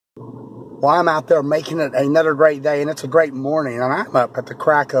Well, I'm out there making it another great day, and it's a great morning, and I'm up at the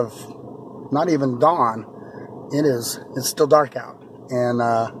crack of not even dawn. It's still dark out, and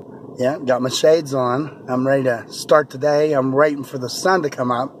yeah, got my shades on. I'm ready to start the day. I'm waiting for the sun to come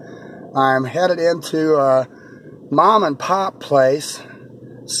up. I'm headed into a mom and pop place,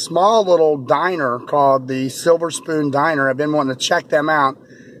 small little diner called the Silver Spoon Diner. I've been wanting to check them out.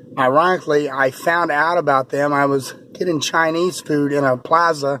 Ironically, I found out about them. I was getting Chinese food in a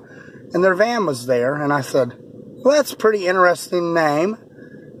plaza, and their van was there, and I said, well, that's a pretty interesting name.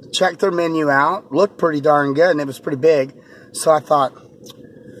 Checked their menu out. Looked pretty darn good, and it was pretty big. So I thought,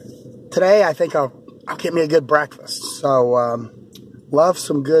 today I think I'll get me a good breakfast. So, love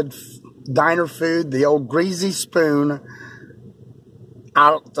some good diner food. The old greasy spoon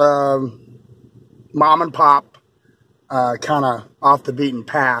out, mom and pop, kind of off the beaten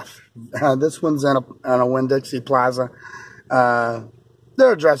path. This one's in a Winn-Dixie Plaza.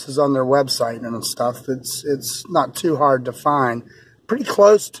 Their address is on their website and stuff. It's not too hard to find. Pretty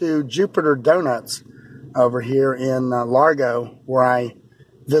close to Jupiter Donuts over here in Largo, where I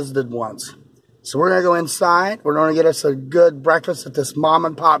visited once. So we're going to go inside. We're going to get us a good breakfast at this mom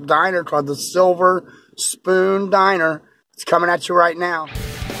and pop diner called the Silver Spoon Diner. It's coming at you right now.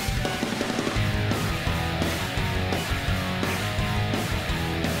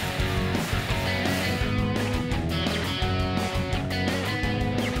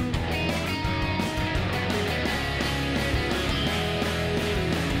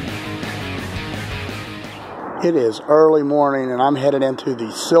 It is early morning, and I'm headed into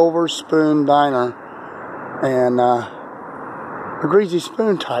the Silver Spoon Diner, and a greasy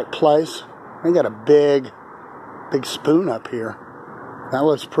spoon type place. They got a big spoon up here. That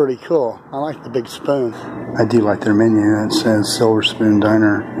looks pretty cool. I like the big spoon. I do like their menu. It says Silver Spoon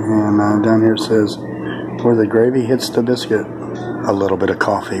Diner, and down here it says, where the gravy hits the biscuit, a little bit of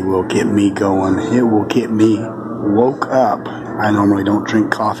coffee will get me going. It will get me woke up. I normally don't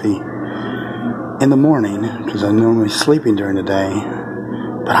drink coffee in the morning because I'm normally sleeping during the day,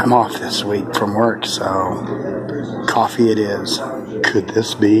 but I'm off this week from work, so coffee it is. Could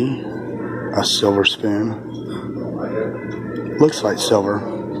this be a silver spoon? Looks like silver.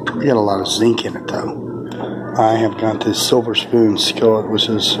 We got a lot of zinc in it though. I have got this Silver Spoon skillet, which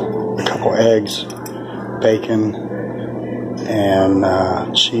is a couple eggs, bacon,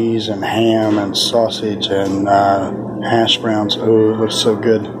 and cheese and ham and sausage and hash browns. Oh, it looks so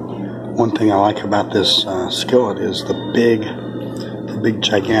good. One thing I like about this skillet is the big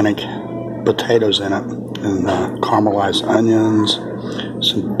gigantic potatoes in it, and caramelized onions,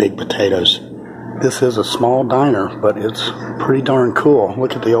 some big potatoes. This is a small diner, but it's pretty darn cool.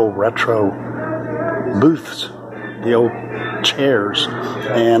 Look at the old retro booths, the old chairs,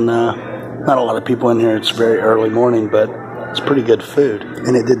 and not a lot of people in here. It's very early morning, but it's pretty good food.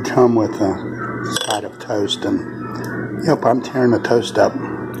 And it did come with a side of toast, and yep, I'm tearing the toast up.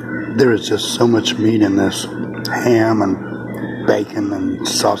 There is just so much meat in this. Ham and bacon and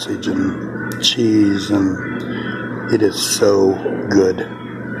sausage and cheese, and it is so good.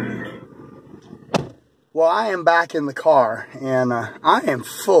 Well, I am back in the car, and I am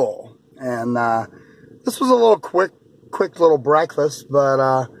full. And this was a little quick little breakfast, but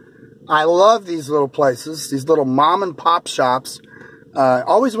I love these little places, these little mom and pop shops.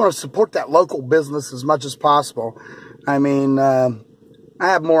 Always want to support that local business as much as possible. I mean, I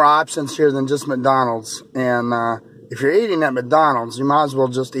have more options here than just McDonald's, and if you're eating at McDonald's, you might as well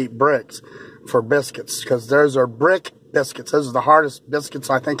just eat bricks for biscuits, because those are brick biscuits. Those are the hardest biscuits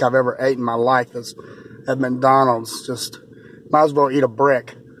I think I've ever ate in my life. Is at McDonald's. Just might as well eat a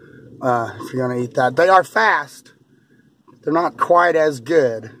brick if you're going to eat that. They are fast. They're not quite as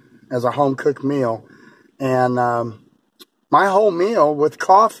good as a home-cooked meal, and my whole meal with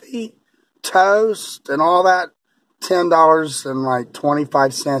coffee, toast, and all that,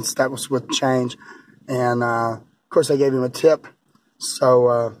 $10.25. That was with change, and of course I gave him a tip. So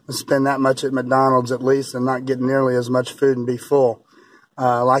I spend that much at McDonald's at least, and not get nearly as much food and be full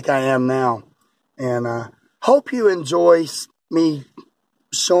like I am now. And hope you enjoy me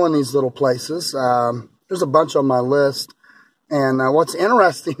showing these little places. There's a bunch on my list, and what's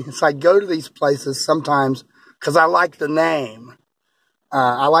interesting is I go to these places sometimes because I like the name.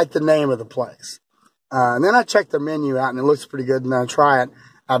 I like the name of the place. And then I check the menu out, and it looks pretty good, and I try it.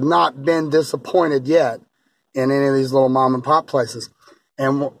 I've not been disappointed yet in any of these little mom and pop places.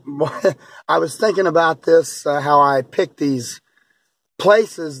 And I was thinking about this, how I pick these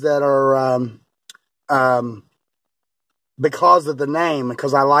places that are because of the name,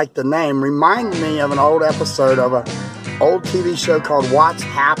 because I like the name. Remind me of an old episode of an old TV show called What's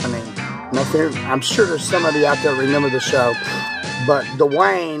Happening. And I'm sure there's somebody out there that remember the show. But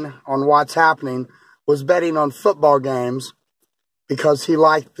Dwayne, on What's Happening, was betting on football games because he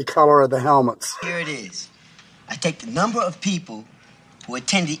liked the color of the helmets. Here it is. I take the number of people who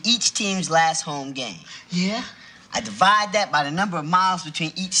attended each team's last home game. Yeah? I divide that by the number of miles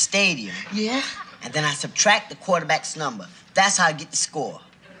between each stadium. Yeah? And then I subtract the quarterback's number. That's how I get the score.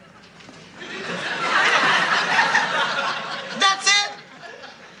 That's it?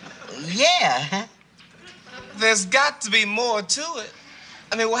 Yeah. There's got to be more to it.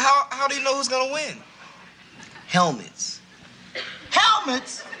 I mean, well, how do you know who's going to win? Helmets.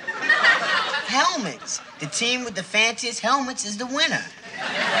 Helmets? Helmets. The team with the fanciest helmets is the winner.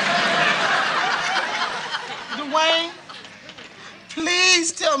 Dwayne,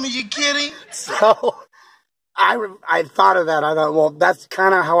 please tell me you're kidding. So I thought of that. I thought, well, that's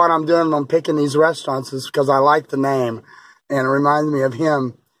kind of how what I'm doing when I'm picking these restaurants, is because I like the name. And it reminds me of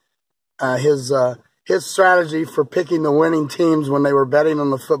him, his strategy for picking the winning teams when they were betting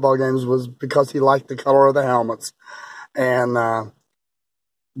on the football games was because he liked the color of the helmets. And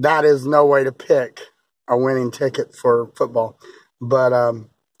that is no way to pick a winning ticket for football. But, of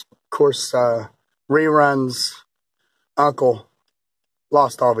course, Rerun's uncle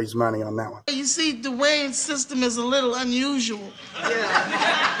lost all of his money on that one. You see, Dwayne's system is a little unusual.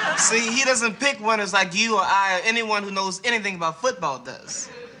 Yeah. See, he doesn't pick winners like you or I or anyone who knows anything about football does.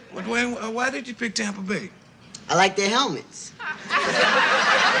 Well, Dwayne, why did you pick Tampa Bay? I like their helmets.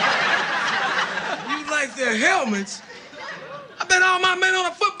 You like their helmets? I bet all my men on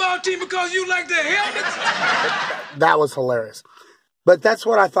a football team because you like their helmets. That was hilarious. But that's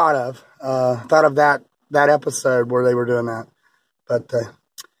what I thought of. Thought of that episode where they were doing that. But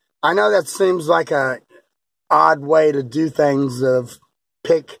I know that seems like a odd way to do things, of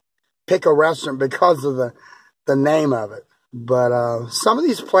pick a restaurant because of the name of it. But some of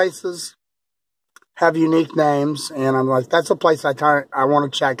these places have unique names, and I'm like, that's a place I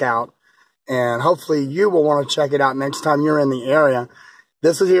want to check out. And hopefully you will want to check it out next time you're in the area.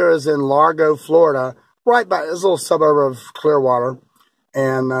 This is in Largo, Florida, right by this little suburb of Clearwater.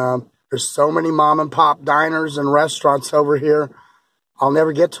 And there's so many mom and pop diners and restaurants over here. I'll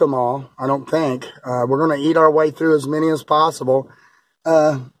never get to them all, I don't think. We're going to eat our way through as many as possible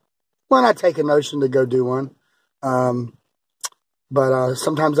when I take a notion to go do one. But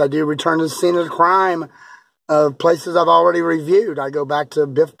sometimes I do return to the scene of the crime of places I've already reviewed. I go back to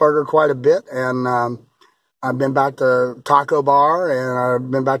Biff Burger quite a bit, and I've been back to Taco Bar, and I've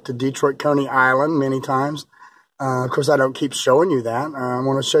been back to Detroit Coney Island many times. Of course, I don't keep showing you that. I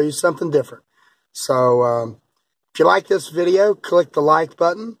want to show you something different. So if you like this video, click the like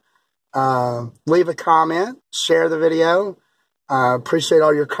button, leave a comment, share the video. Appreciate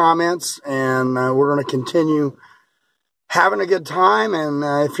all your comments, and we're going to continue having a good time.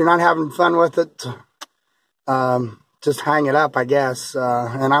 And if you're not having fun with it, just hang it up, I guess.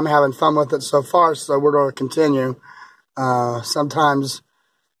 And I'm having fun with it so far, so we're going to continue. Sometimes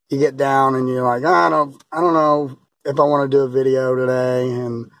you get down and you're like, I don't know if I want to do a video today,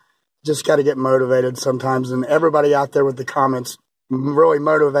 and just got to get motivated sometimes. And everybody out there with the comments really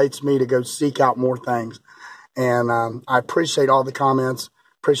motivates me to go seek out more things. And I appreciate all the comments,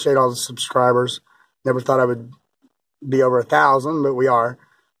 appreciate all the subscribers. Never thought I would be over 1,000, but we are.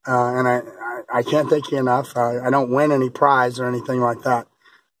 And I can't thank you enough. I don't win any prize or anything like that,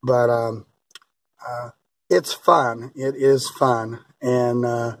 but it's fun. It is fun. And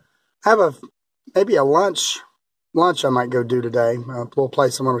have maybe a lunch I might go do today. A little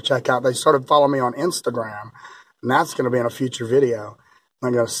place I'm going to check out. They started following me on Instagram, and that's going to be in a future video. I'm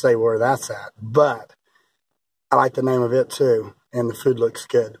not going to say where that's at, but I like the name of it too, and the food looks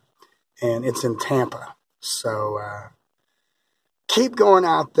good. And it's in Tampa. So keep going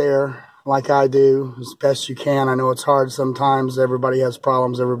out there like I do as best you can. I know it's hard sometimes. Everybody has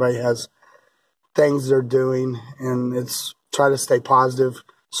problems. Everybody has things they're doing, and it's try to stay positive.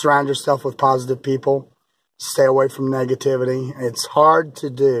 Surround yourself with positive people. Stay away from negativity. It's hard to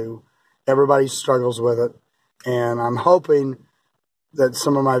do. Everybody struggles with it. And I'm hoping that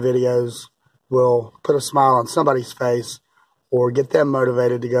some of my videos will put a smile on somebody's face or get them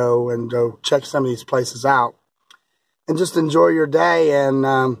motivated to go check some of these places out. And just enjoy your day, and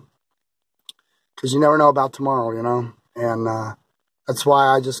because you never know about tomorrow, you know. And that's why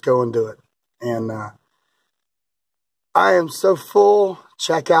I just go and do it. And I am so full.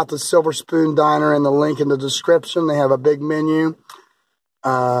 Check out the Silver Spoon Diner in the link in the description. They have a big menu.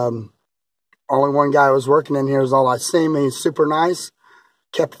 Only one guy was working in here is all I see. He's super nice.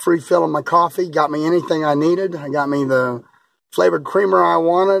 Kept free filling my coffee. Got me anything I needed. I got me the flavored creamer I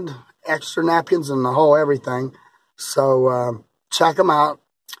wanted, extra napkins, and the whole everything. So check them out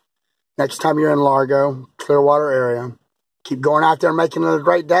next time you're in Largo, Clearwater area. Keep going out there and making it a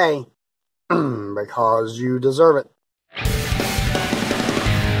great day because you deserve it.